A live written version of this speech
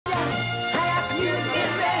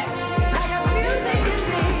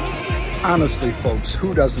honestly, folks,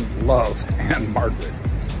 who doesn't love Ann Margaret?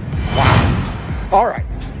 Wow. All right.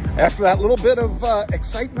 After that little bit of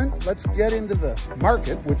excitement, let's get into the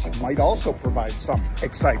market, which might also provide some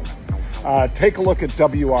excitement. Take a look at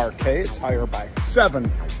WRK. It's higher by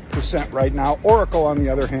 7% right now. Oracle, on the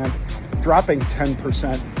other hand, dropping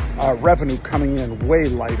 10%. Revenue coming in way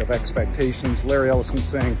light of expectations. Larry Ellison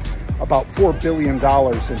saying about $4 billion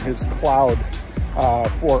in his cloud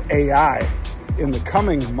for AI in the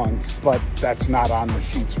coming months, but that's not on the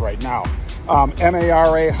sheets right now.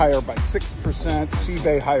 MARA higher by 6%,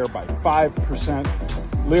 CBAY higher by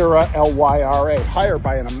 5%, LYRA, LYRA higher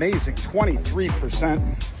by an amazing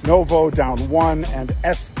 23%, Novo down 1%, and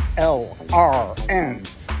SLRN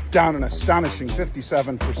down an astonishing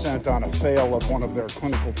 57% on a fail of one of their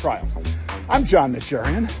clinical trials. I'm John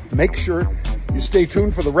Najarian. Make sure you stay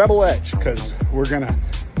tuned for the Rebel Edge, because we're gonna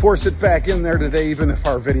force it back in there today, even if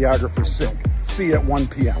our videographer's sick. See you at 1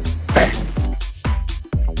 p.m. Bang.